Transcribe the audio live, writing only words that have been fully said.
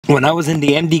When I was in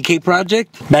the MDK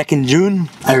Project back in June,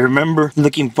 I remember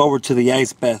looking forward to the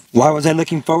ice bath. Why was I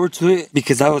looking forward to it?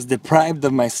 Because I was deprived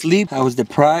of my sleep, I was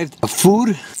deprived of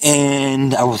food,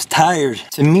 and I was tired.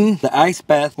 To me, the ice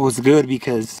bath was good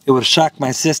because it would shock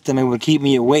my system, it would keep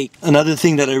me awake. Another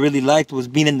thing that I really liked was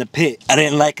being in the pit. I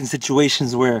didn't like in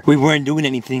situations where we weren't doing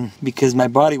anything because my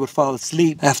body would fall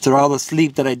asleep after all the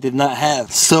sleep that I did not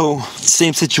have. So,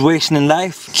 same situation in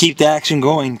life, keep the action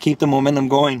going, keep the momentum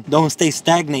going. Don't stay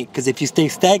stagnant, because if you stay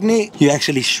stagnant, you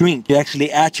actually shrink, you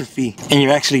actually atrophy, and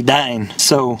you're actually dying.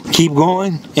 So keep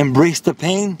going, embrace the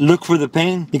pain, look for the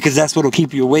pain, because that's what'll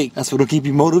keep you awake, that's what'll keep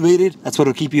you motivated, that's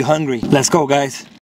what'll keep you hungry. Let's go, guys.